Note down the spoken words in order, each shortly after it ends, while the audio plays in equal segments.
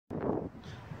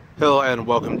Hello and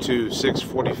welcome to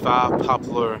 645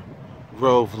 Poplar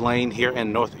Grove Lane here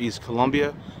in Northeast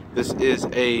Columbia. This is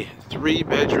a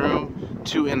 3-bedroom,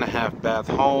 2.5 bath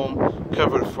home,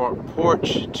 covered front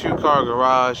porch, 2-car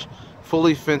garage,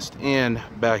 fully fenced in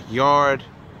backyard,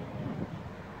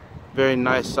 very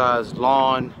nice sized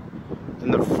lawn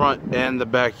in the front and the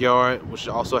backyard, which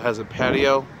also has a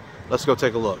patio. Let's go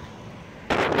take a look.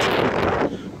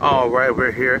 Alright,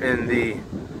 we're here in the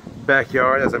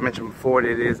backyard. As I mentioned before,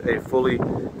 it is a fully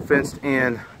fenced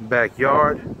in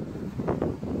backyard.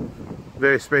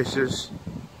 Very spacious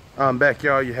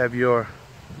backyard. You have your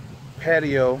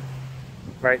patio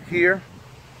right here.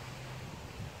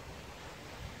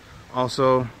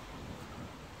 Also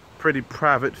pretty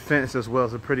private fence, as well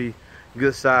as a pretty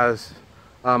good size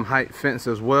height fence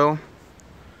as well.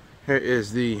 Here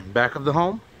is the back of the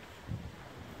home.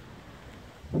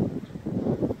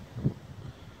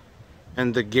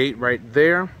 And the gate right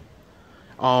there.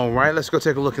 Alright, let's go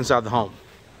take a look inside the home.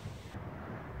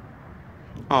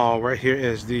 Alright, here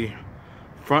is the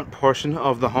front portion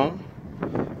of the home.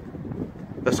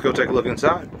 Let's go take a look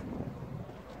inside.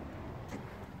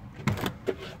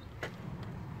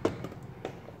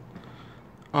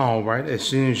 Alright, as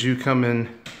soon as you come in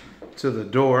to the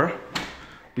door,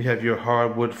 you have your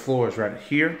hardwood floors right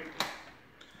here.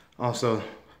 Also,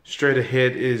 straight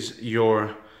ahead is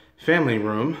your family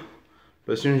room.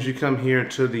 But as soon as you come here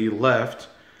to the left,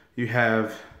 you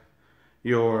have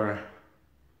your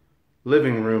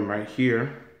living room right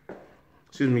here.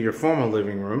 Excuse me, your formal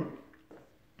living room.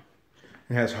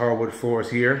 It has hardwood floors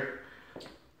here.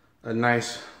 A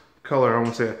nice color, I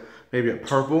want to say maybe a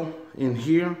purple in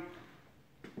here.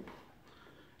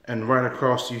 And right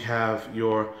across you have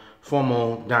your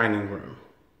formal dining room.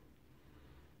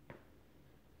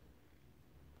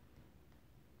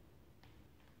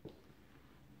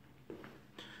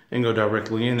 And go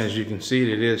directly in. As you can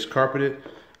see, it is carpeted.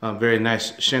 Very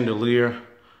nice chandelier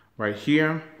right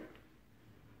here.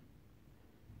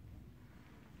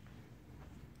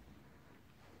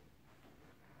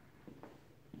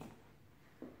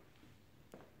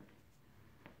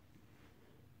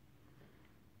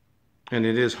 And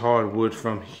it is hardwood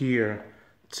from here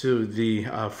to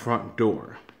the front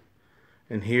door.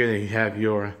 And here you have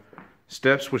your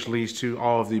steps, which leads to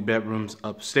all of the bedrooms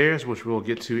upstairs, which we'll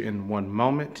get to in one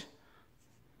moment.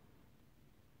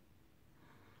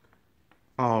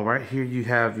 All right, here you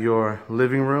have your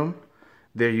living room.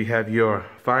 There you have your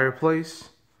fireplace.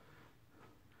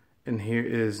 And here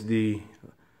is the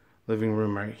living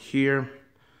room right here.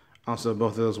 Also,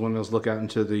 both of those windows look out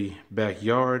into the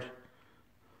backyard.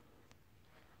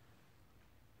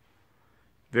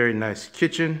 Very nice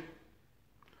kitchen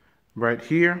right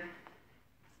here.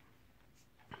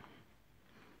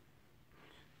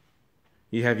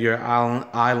 You have your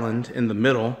island in the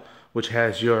middle, which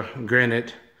has your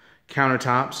granite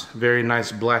countertops, very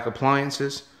nice black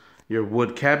appliances, your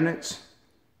wood cabinets,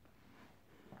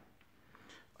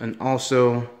 and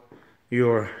also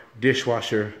your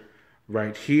dishwasher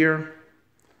right here.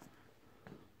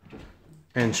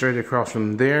 And straight across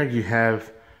from there, you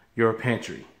have your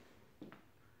pantry.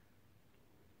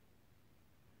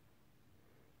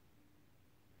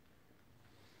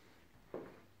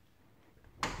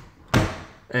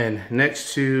 And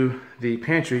next to the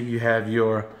pantry, you have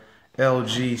your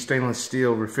LG stainless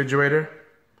steel refrigerator.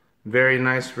 Very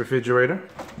nice refrigerator.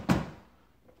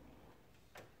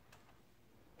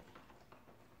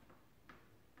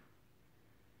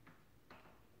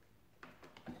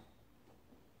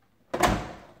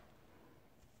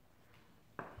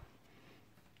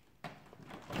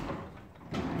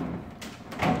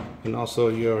 And also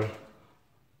your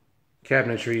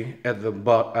cabinetry at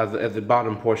the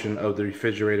bottom portion of the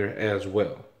refrigerator as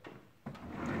well.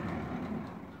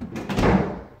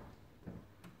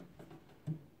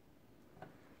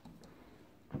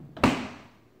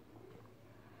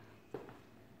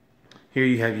 Here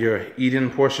you have your eat-in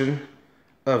portion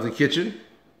of the kitchen.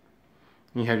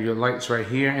 You have your lights right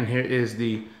here, and here is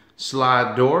the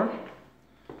slide door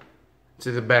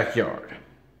to the backyard.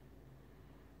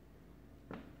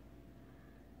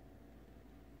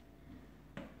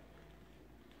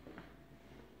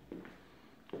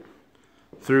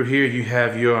 Through here you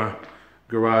have your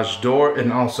garage door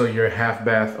and also your half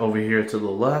bath over here to the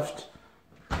left.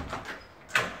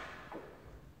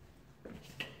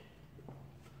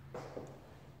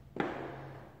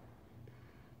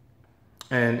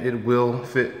 And it will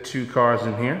fit 2 cars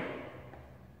in here.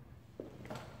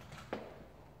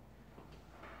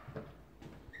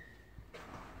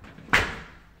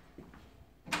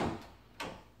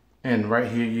 And right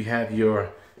here you have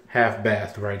your half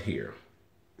bath right here.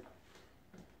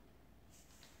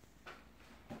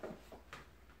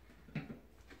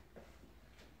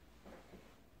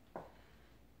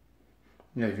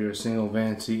 You have your single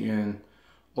vanity and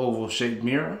oval shaped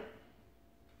mirror.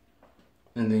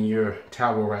 And then your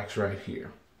towel racks right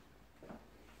here.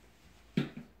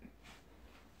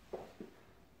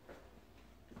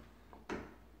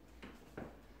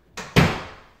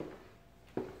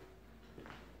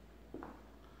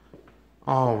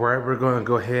 All right, we're going to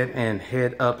go ahead and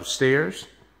head upstairs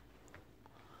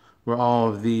where all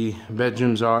of the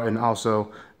bedrooms are, and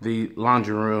also the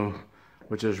laundry room,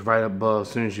 which is right above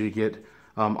as soon as you get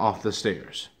off the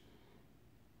stairs.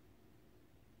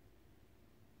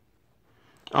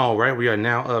 All right, we are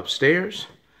now upstairs.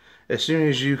 As soon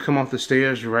as you come off the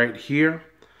stairs right here,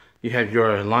 you have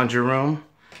your laundry room,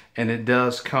 and it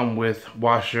does come with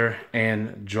washer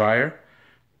and dryer.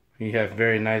 You have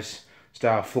very nice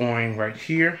style flooring right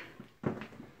here.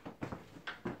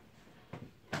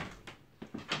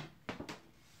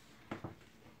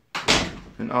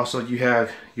 And also you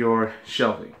have your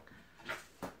shelving.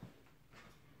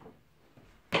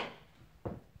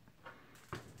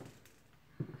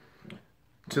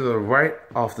 To the right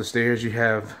off the stairs, you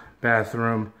have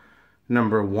bathroom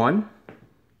number 1.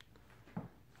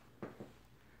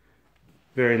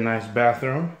 Very nice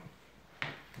bathroom.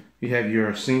 You have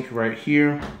your sink right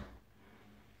here.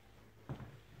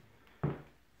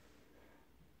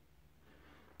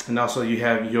 And also you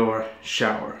have your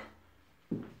shower.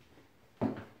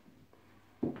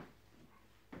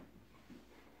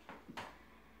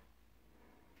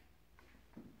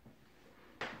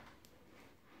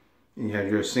 And you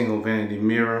have your single vanity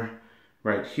mirror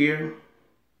right here.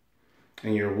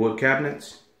 And your wood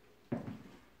cabinets.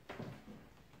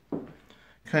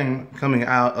 Coming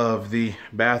out of the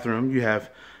bathroom, you have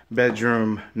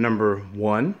bedroom number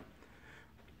 1.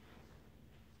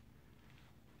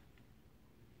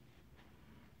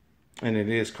 And it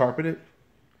is carpeted.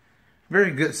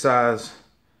 Very good size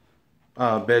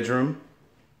bedroom.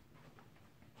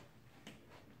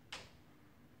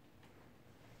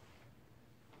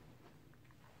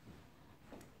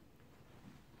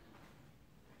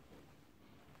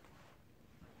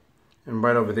 And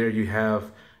right over there you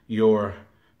have your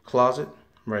closet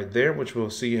right there, which we'll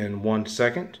see in 1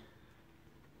 second.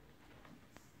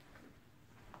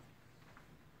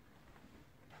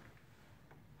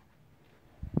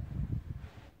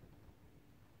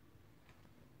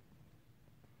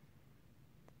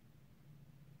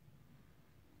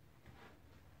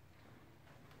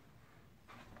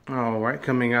 All right,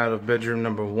 coming out of bedroom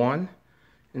number 1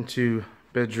 into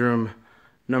bedroom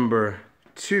number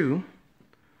 2,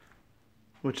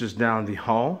 which is down the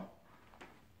hall.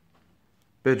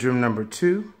 Bedroom number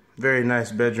 2, very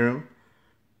nice bedroom.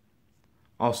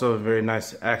 Also very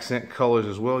nice accent colors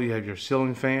as well. You have your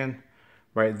ceiling fan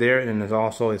right there, and it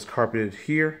also is carpeted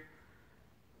here.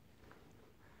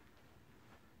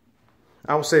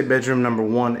 I would say bedroom number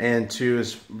 1 and 2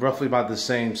 is roughly about the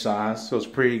same size, so it's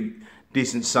pretty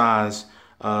decent size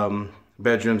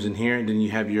bedrooms in here. And then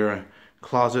you have your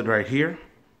closet right here.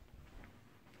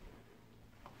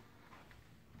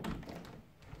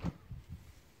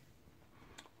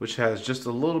 Which has just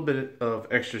a little bit of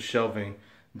extra shelving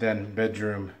than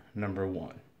bedroom number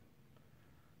 1.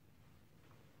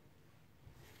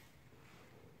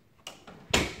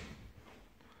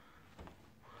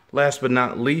 Last but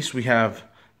not least, we have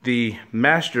the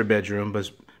master bedroom.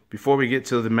 But before we get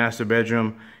to the master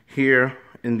bedroom, here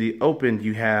in the open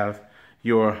you have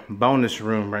your bonus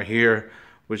room right here,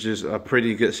 which is a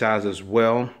pretty good size as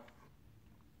well.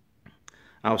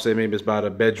 I would say maybe it's about a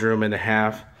bedroom and a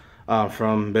half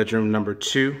from bedroom number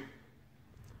 2.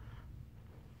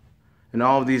 And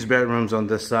all of these bedrooms on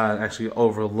this side actually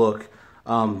overlook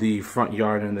the front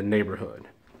yard and the neighborhood.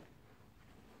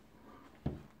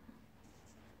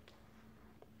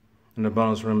 And the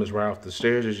bonus room is right off the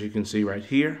stairs, as you can see right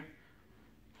here.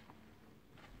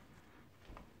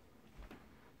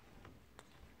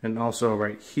 And also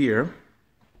right here,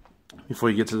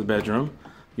 before you get to the bedroom,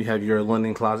 you have your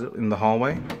linen closet in the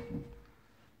hallway.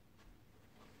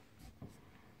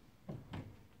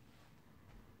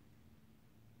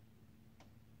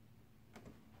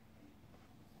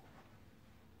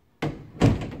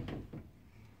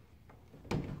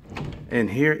 And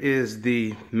here is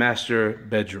the master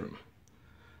bedroom.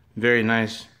 Very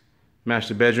nice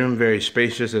master bedroom, very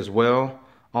spacious as well.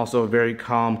 Also very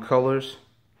calm colors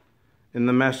in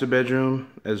the master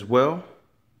bedroom as well.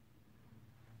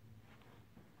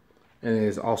 And it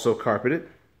is also carpeted.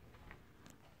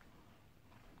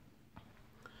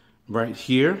 Right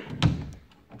here,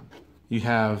 you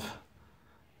have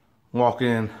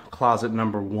walk-in closet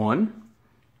number 1.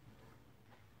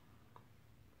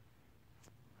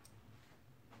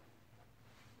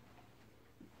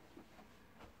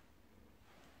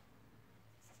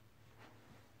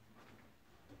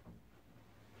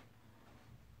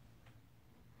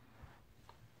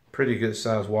 pretty good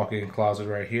sized walk-in closet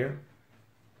right here.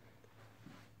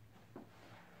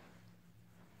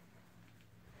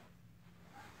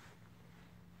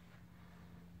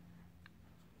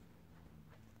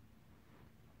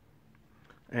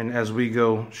 And as we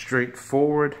go straight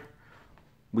forward,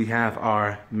 we have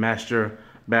our master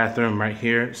bathroom right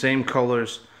here. Same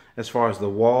colors as far as the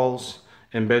walls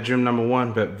in bedroom number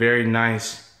 1, but very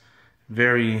nice,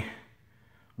 very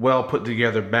well put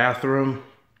together bathroom.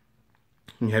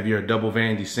 You have your double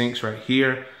vanity sinks right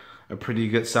here, a pretty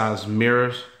good sized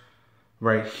mirrors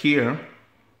right here.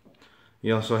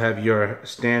 You also have your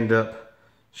stand-up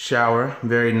shower,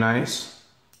 very nice.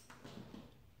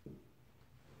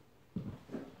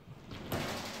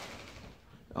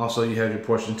 Also, you have your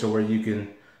portion to where you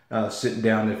can sit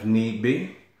down if need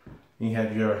be. You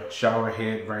have your shower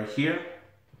head right here,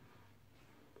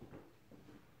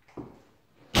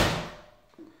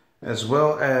 as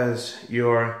well as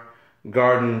your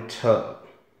garden tub.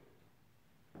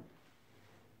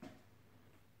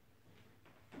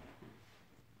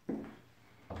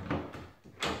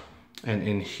 And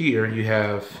in here you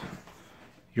have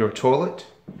your toilet.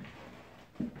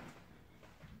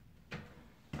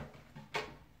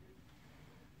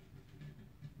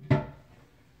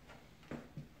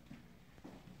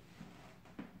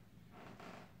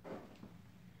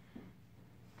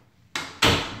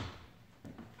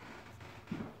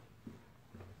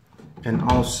 And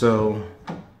also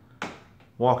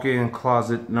walk-in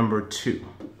closet number 2.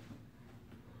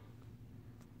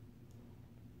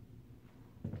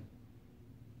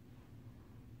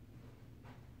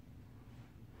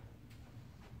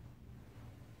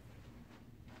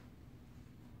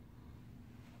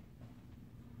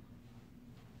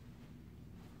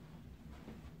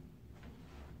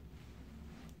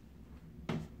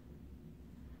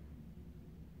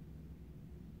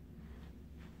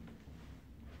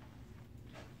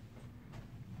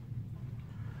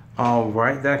 All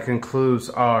right, that concludes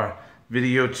our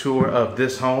video tour of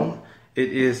this home.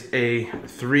 It is a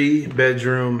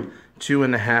 3-bedroom,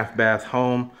 2.5 bath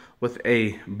home with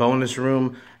a bonus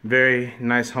room. Very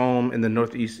nice home in the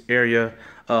northeast area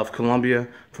of Columbia.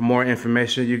 For more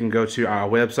information, you can go to our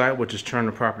website, which is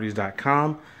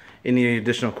turnerproperties.com. Any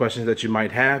additional questions that you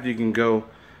might have, you can go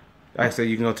to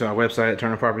our website at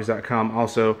turnerproperties.com.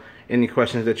 Also, any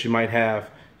questions that you might have,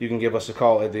 you can give us a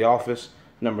call at the office.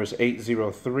 Number is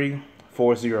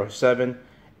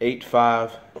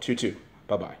 803-407-8522.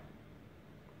 Bye-bye.